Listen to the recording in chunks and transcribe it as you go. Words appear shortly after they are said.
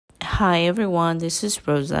Hi everyone, this is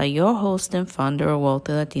Rosa, your host and founder of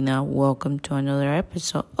Wealthy Latina. Welcome to another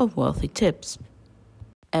episode of Wealthy Tips.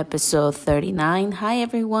 Episode 39. Hi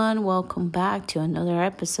everyone, welcome back to another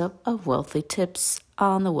episode of Wealthy Tips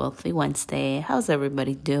on the Wealthy Wednesday. How's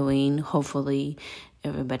everybody doing? Hopefully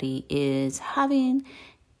everybody is having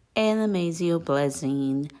an amazing,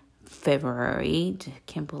 blessing February.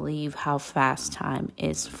 Can't believe how fast time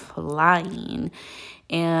is flying.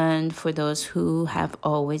 And for those who have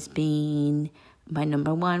always been my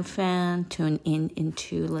number one fan, tune in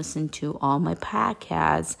to listen to all my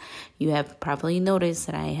podcasts. You have probably noticed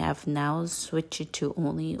that I have now switched it to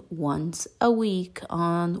only once a week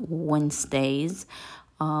on Wednesdays.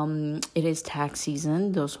 It is tax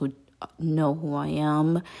season. Those who know who I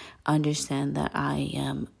am understand that I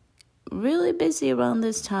am really busy around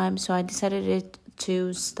this time, so I decided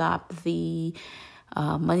to stop the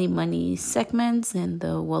money segments and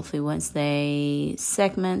the Wealthy Wednesday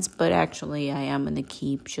segments, but actually I am going to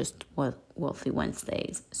keep just Wealthy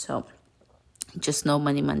Wednesdays. So just no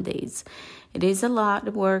Money Mondays. It is a lot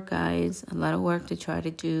of work, guys. A lot of work to try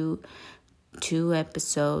to do 2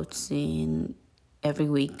 episodes in every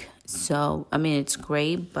week. So, it's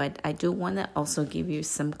great, but I do want to also give you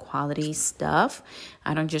some quality stuff.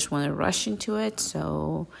 I don't just want to rush into it.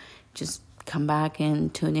 So just come back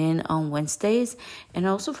and tune in on Wednesdays. And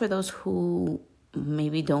also for those who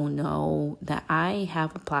maybe don't know that I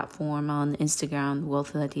have a platform on Instagram,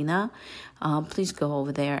 Wealthy Latina. Please go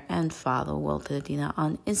over there and follow Wealthy Latina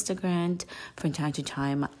on Instagram. From time to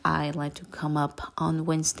time, I like to come up on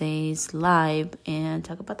Wednesdays live and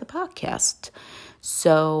talk about the podcast.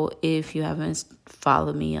 So if you haven't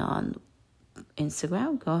followed me on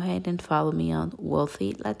Instagram, go ahead and follow me on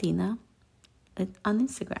Wealthy Latina on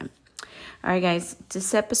Instagram. All right, guys,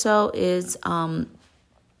 this episode is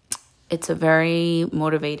it's a very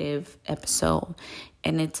motivative episode,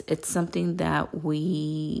 and it's something that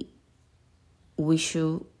we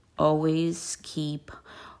should always keep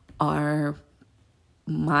our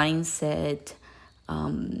mindset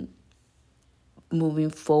moving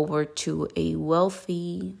forward to a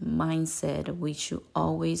wealthy mindset. We should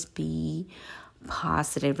always be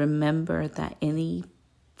positive. Remember that any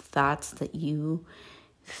thoughts that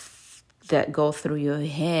go through your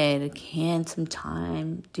head can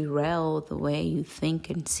sometimes derail the way you think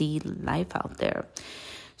and see life out there.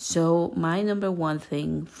 So my number one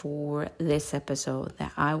thing for this episode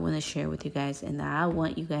that I want to share with you guys, and I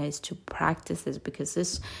want you guys to practice this because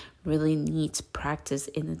this really needs practice,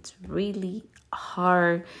 and it's really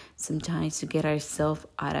hard sometimes to get ourselves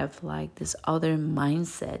out of like this other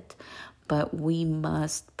mindset. But we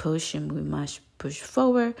must push, and we must push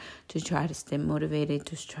forward to try to stay motivated,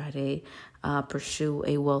 to try to pursue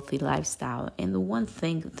a wealthy lifestyle. And the one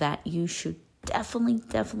thing that you should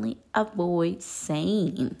definitely avoid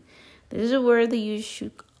saying, this is a word that you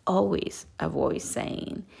should always avoid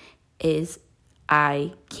saying, is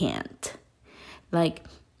I can't. Like,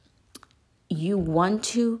 you want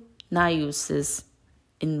to not use this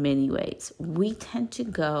in many ways. We tend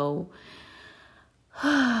to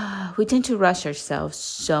rush ourselves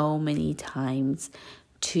so many times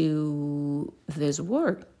to this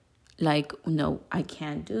word. Like, no, I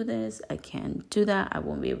can't do this. I can't do that. I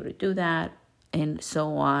won't be able to do that. And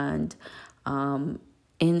so on.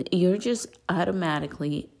 And you're just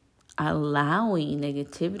automatically allowing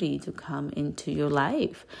negativity to come into your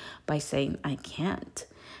life by saying, I can't.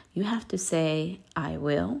 You have to say, I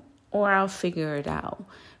will, or I'll figure it out.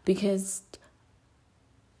 Because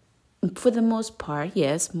for the most part,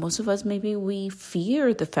 yes, most of us, maybe we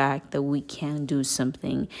fear the fact that we can't do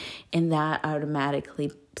something, and that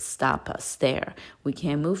automatically stop us there. We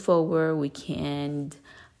can't move forward. We can't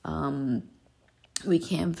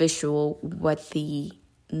visual what the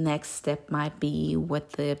next step might be,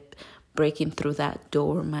 what the breaking through that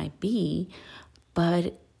door might be.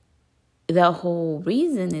 But the whole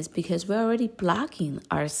reason is because we're already blocking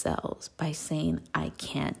ourselves by saying, I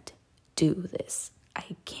can't do this.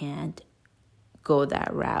 I can't go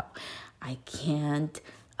that route. I can't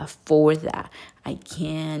afford that. I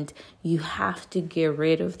can't. You have to get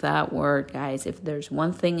rid of that word, guys. If there's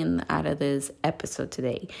one thing out of this episode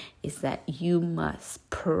today, is that you must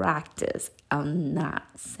practice on not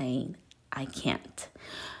saying I can't.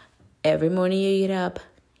 Every morning you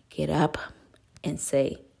get up and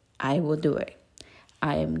say, I will do it.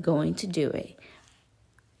 I am going to do it.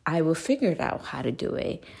 I will figure out how to do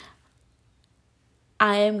it.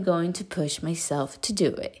 I am going to push myself to do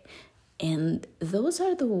it. And those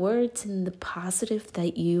are the words and the positive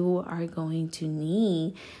that you are going to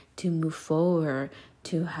need to move forward,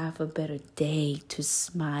 to have a better day, to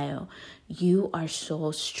smile. You are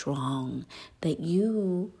so strong that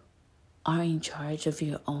you are in charge of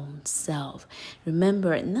your own self.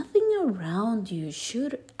 Remember, nothing around you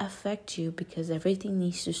should affect you, because everything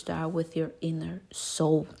needs to start with your inner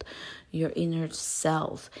soul, your inner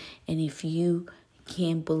self. And if you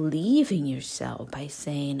can't believe in yourself by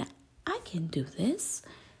saying, I can do this,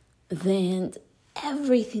 then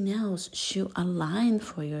everything else should align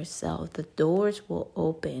for yourself. The doors will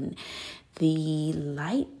open, the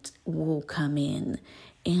light will come in,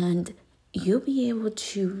 and you'll be able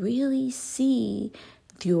to really see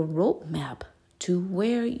your roadmap to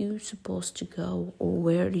where you're supposed to go, or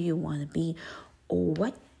where do you want to be, or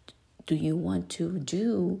what do you want to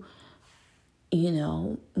do,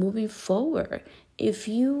 moving forward. If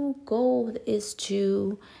your goal is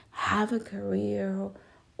to have a career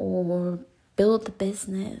or build a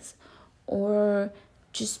business or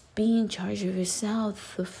just be in charge of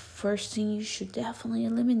yourself, the first thing you should definitely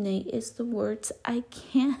eliminate is the words I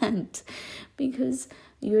can't, because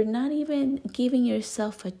you're not even giving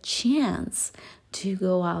yourself a chance to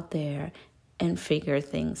go out there and figure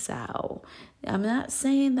things out. I'm not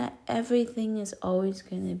saying that everything is always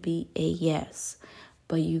going to be a yes,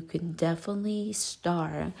 but you can definitely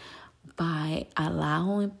start by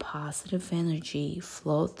allowing positive energy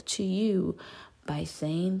flow to you by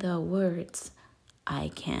saying the words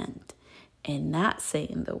I can't, and not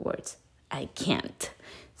saying the words I can't.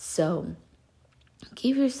 So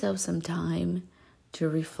give yourself some time to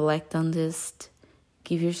reflect on this.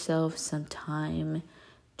 Give yourself some time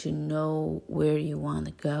to know where you want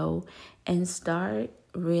to go, and start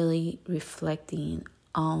really reflecting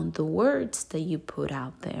on the words that you put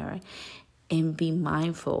out there, and be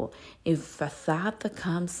mindful. If a thought that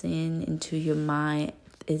comes into your mind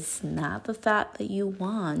is not the thought that you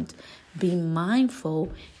want, be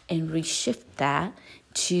mindful and reshift that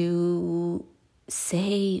to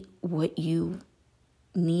say what you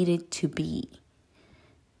need it to be.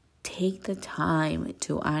 Take the time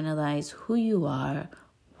to analyze who you are,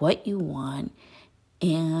 what you want,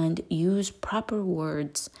 and use proper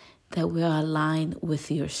words that will align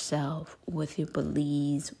with yourself, with your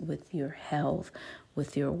beliefs, with your health,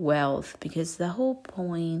 with your wealth. Because the whole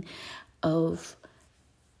point of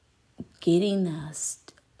getting us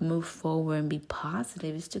move forward and be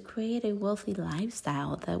positive is to create a wealthy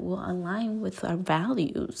lifestyle that will align with our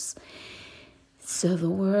values. So the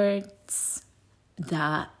words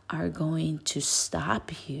that are going to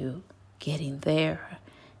stop you getting there,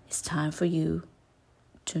 it's time for you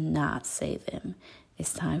to not say them.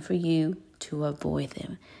 It's time for you to avoid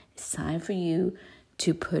them. It's time for you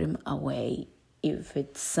to put them away. If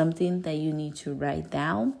it's something that you need to write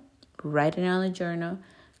down, write it on a journal,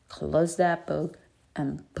 close that book,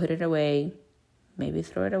 and put it away. Maybe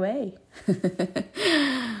throw it away.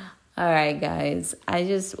 All right, guys. I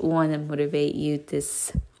just want to motivate you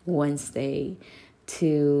this Wednesday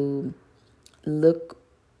to look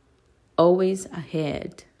always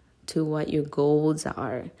ahead to what your goals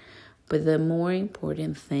are. But the more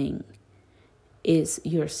important thing is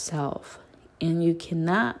yourself. And you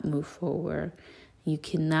cannot move forward. You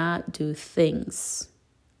cannot do things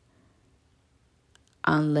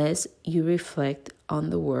unless you reflect on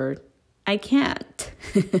the word, I can't.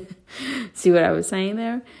 See what I was saying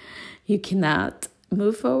there? You cannot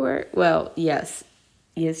move forward. Well, yes,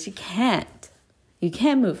 you can't. You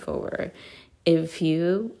can move forward if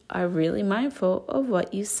you are really mindful of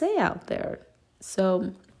what you say out there.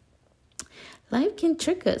 So life can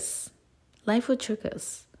trick us. Life will trick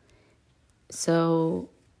us. So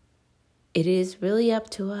it is really up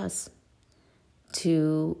to us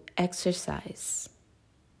to exercise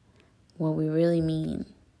what we really mean.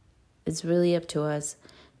 It's really up to us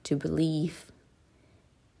to believe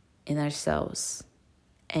in ourselves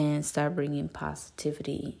and start bringing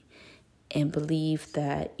positivity and believe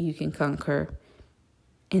that you can conquer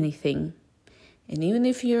anything. And even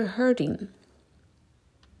if you're hurting,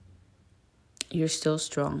 you're still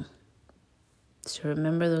strong. So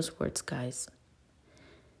remember those words, guys.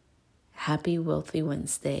 Happy Wealthy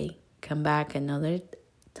Wednesday. Come back another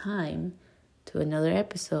time to another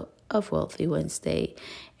episode of Wealthy Wednesday.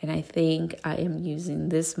 And I think I am using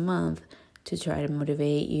this month to try to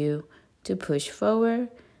motivate you to push forward,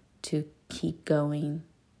 to keep going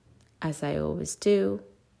as I always do.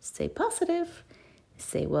 Stay positive,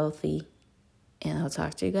 stay wealthy, and I'll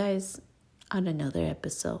talk to you guys on another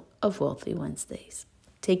episode of Wealthy Wednesdays.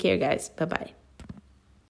 Take care, guys. Bye-bye.